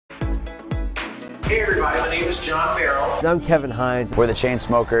Hey everybody, my name is John Farrell. I'm Kevin Hines. We're the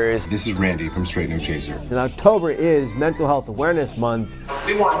Chainsmokers. This is Randy from Straight No Chaser. And October is Mental Health Awareness Month.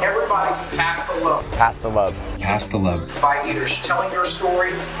 We want everybody to pass the love. Pass the love. Pass the love. By either telling your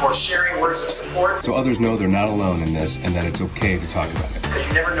story or sharing words of support. So others know they're not alone in this and that it's okay to talk about it. Because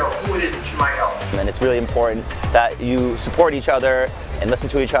you never know who it is that you might help. And it's really important that you support each other and listen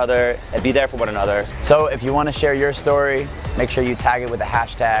to each other and be there for one another. So if you want to share your story, make sure you tag it with the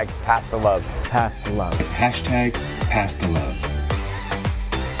hashtag Pass the Love. Pass the love. Hashtag Pass the Love.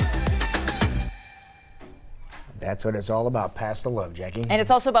 That's what it's all about, pass the love, Jackie. And it's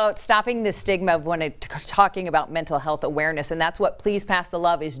also about stopping the stigma of when talking about mental health awareness. And that's what Please Pass the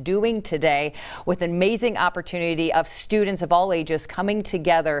Love is doing today, with an amazing opportunity of students of all ages coming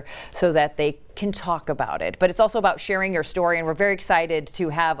together so that they can talk about it. But it's also about sharing your story, and we're very excited to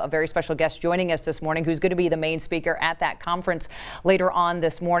have a very special guest joining us this morning who's going to be the main speaker at that conference later on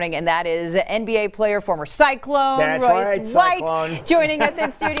this morning, and that is NBA player, former Cyclone, That's Royce right, White, Cyclone. joining us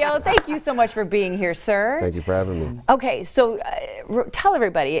in studio. Thank you so much for being here, sir. Thank you for having me. Okay, so tell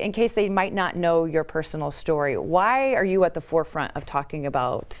everybody, in case they might not know your personal story, why are you at the forefront of talking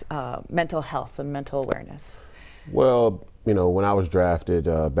about mental health and mental awareness? Well, you know, when I was drafted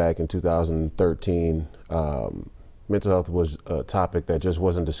back in 2013, mental health was a topic that just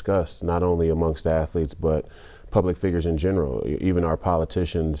wasn't discussed, not only amongst athletes, but public figures in general. Even our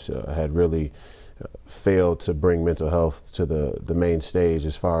politicians had really failed to bring mental health to the main stage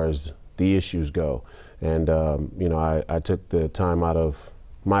as far as the issues go. And, you know, I took the time out of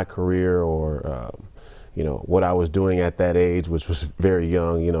my career or you know, what I was doing at that age, which was very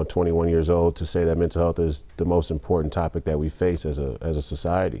young, you know, 21 years old, to say that mental health is the most important topic that we face as a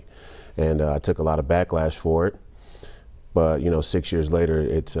society. And I took a lot of backlash for it. But, you know, 6 years later,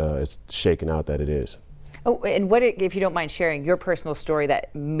 it's shaken out that it is. Oh, and what, if you don't mind sharing, your personal story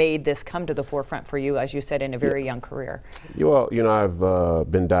that made this come to the forefront for you, as you said, in a very young career? Well, you know,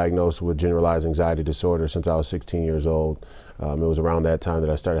 I've been diagnosed with generalized anxiety disorder since I was 16 years old. It was around that time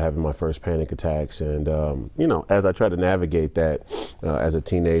that I started having my first panic attacks. And, you know, as I tried to navigate that as a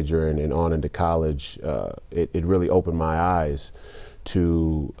teenager and on into college, it really opened my eyes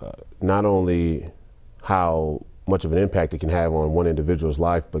to not only how much of an impact it can have on one individual's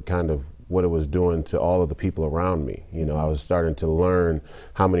life, but kind of what it was doing to all of the people around me. You know, I was starting to learn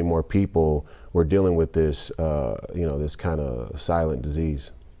how many more people were dealing with this, you know, this kind of silent disease.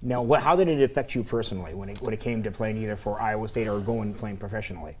 Now, how did it affect you personally when it came to playing either for Iowa State or going playing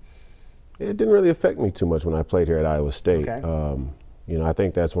professionally? It didn't really affect me too much when I played here at Iowa State. Okay. You know, I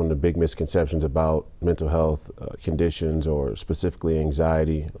think that's one of the big misconceptions about mental health conditions, or specifically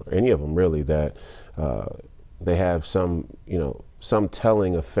anxiety, or any of them really, that they have some, you know, some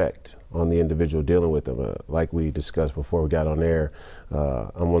telling effect on the individual dealing with them. Like we discussed before we got on air,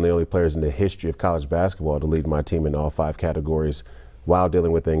 I'm one of the only players in the history of college basketball to lead my team in all 5 categories while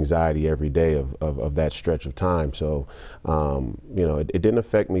dealing with anxiety every day of that stretch of time. So, you know, it didn't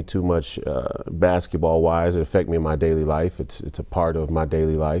affect me too much basketball-wise. It affected me in my daily life. It's a part of my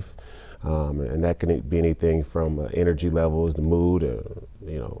daily life. And that can be anything from energy levels, the mood,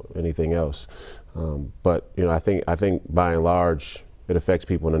 you know, anything else. But, you know, I think by and large, it affects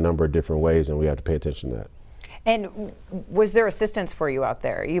people in a number of different ways, and we have to pay attention to that. And was there assistance for you out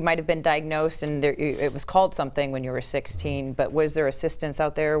there? You might have been diagnosed and it was called something when you were 16, but was there assistance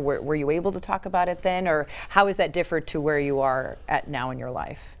out there? Were you able to talk about it then, or how is that different to where you are at now in your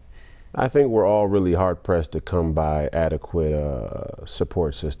life? I think we're all really hard-pressed to come by adequate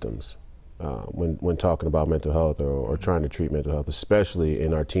support systems when talking about mental health or trying to treat mental health, especially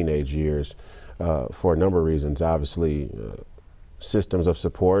in our teenage years, for a number of reasons. Obviously, systems of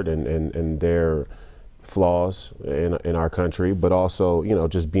support and their flaws in our country, but also, you know,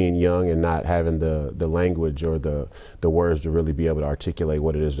 just being young and not having the language or the words to really be able to articulate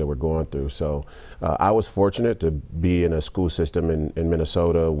what it is that we're going through. So I was fortunate to be in a school system in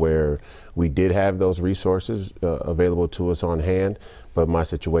Minnesota where we did have those resources available to us on hand, but my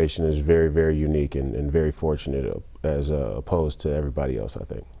situation is very, very unique and very fortunate as opposed to everybody else, I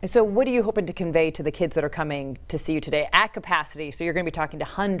think. So what are you hoping to convey to the kids that are coming to see you today at capacity? So you're going to be talking to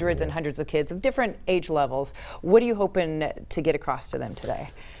hundreds and hundreds of kids of different age levels. What are you hoping to get across to them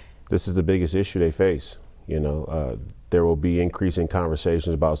today? This is the biggest issue they face. You know, there will be increasing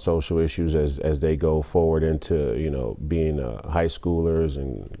conversations about social issues as they go forward into, you know, being high schoolers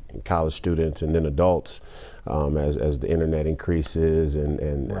and college students and then adults, as the internet increases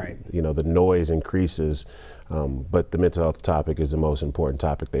and Right. you know, the noise increases. But the mental health topic is the most important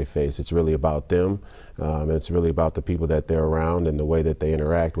topic they face. It's really about them, and it's really about the people that they're around and the way that they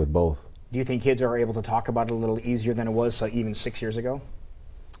interact with both. Do you think kids are able to talk about it a little easier than it was even 6 years ago?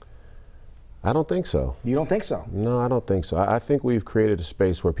 I don't think so. You don't think so? No, I don't think so. I think we've created a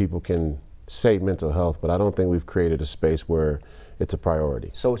space where people can say mental health, but I don't think we've created a space where it's a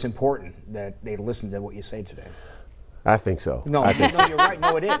priority. So it's important that they listen to what you say today. I think so. No, no, you're right.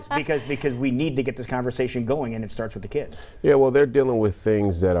 No, it is because we need to get this conversation going, and it starts with the kids. Yeah, well, they're dealing with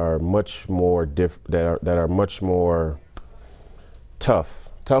things that are much more that are much more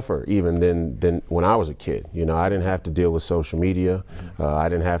tougher even than when I was a kid. You know, I didn't have to deal with social media. I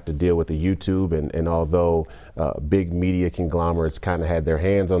didn't have to deal with the YouTube, and although big media conglomerates kind of had their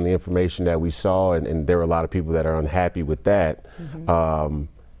hands on the information that we saw, and there are a lot of people that are unhappy with that.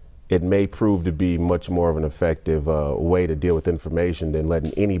 It may prove to be much more of an effective way to deal with information than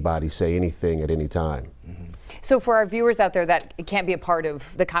letting anybody say anything at any time. So for our viewers out there that can't be a part of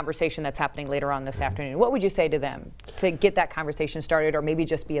the conversation that's happening later on this afternoon, what would you say to them to get that conversation started, or maybe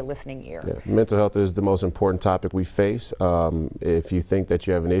just be a listening ear? Yeah, mental health is the most important topic we face. If you think that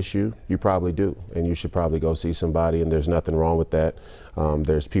you have an issue, you probably do, and you should probably go see somebody, and there's nothing wrong with that.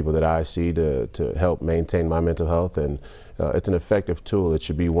 There's people that I see to help maintain my mental health, and it's an effective tool. It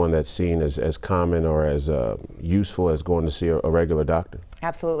should be one that's seen as common or as useful as going to see a regular doctor.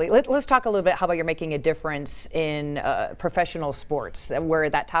 Absolutely. Let's talk a little bit how about you're making a difference in professional sports where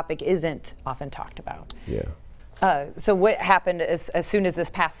that topic isn't often talked about. Yeah. So what happened as soon as this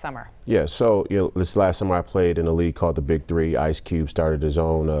past summer? Yeah, so this last summer I played in a league called the Big Three. Ice Cube started his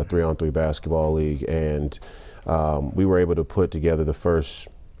own 3-on-3 basketball league, and we were able to put together the first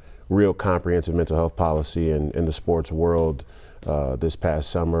real comprehensive mental health policy in the sports world this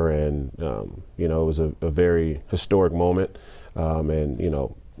past summer, and it was a very historic moment,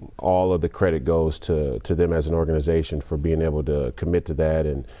 and all of the credit goes to them as an organization for being able to commit to that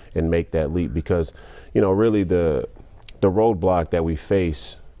and make that leap, because really the roadblock that we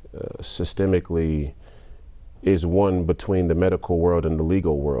face systemically is one between the medical world and the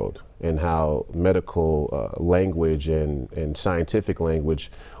legal world, and how medical language and scientific language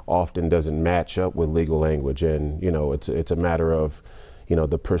often doesn't match up with legal language. And it's a matter of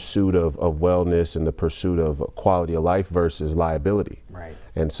the pursuit of wellness and the pursuit of quality of life versus liability. Right.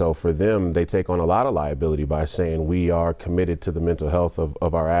 And so for them, they take on a lot of liability by saying we are committed to the mental health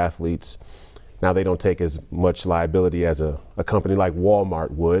of our athletes. Now, they don't take as much liability as a company like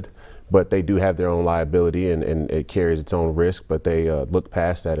Walmart would, but they do have their own liability, and it carries its own risk, but they looked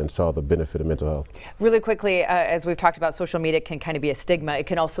past that and saw the benefit of mental health. Really quickly, as we've talked about, social media can kind of be a stigma. It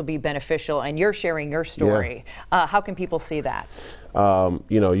can also be beneficial, and you're sharing your story. Yeah. How can people see that?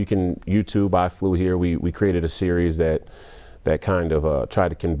 You can YouTube I Flew Here. We created a series that kind of tried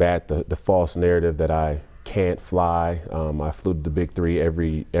to combat the false narrative that I can't fly. I flew to the Big Three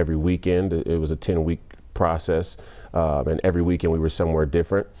every weekend. It was a 10-week process, and every weekend we were somewhere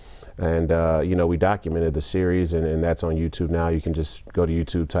different. And we documented the series, and that's on YouTube now. You can just go to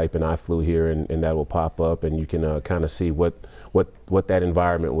YouTube, type in I Flew Here, and that will pop up, and you can kind of see what that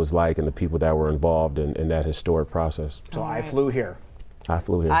environment was like and the people that were involved in that historic process. So I Flew Here. I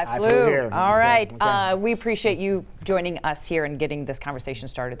Flew Here. I flew here. All right. Okay. We appreciate you joining us here and getting this conversation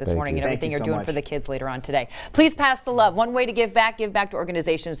started this morning, and everything you're doing for the kids later on today. Please pass the love. One way to give back to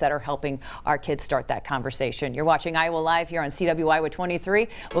organizations that are helping our kids start that conversation. You're watching Iowa Live here on CWI with 23.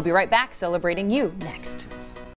 We'll be right back celebrating you next.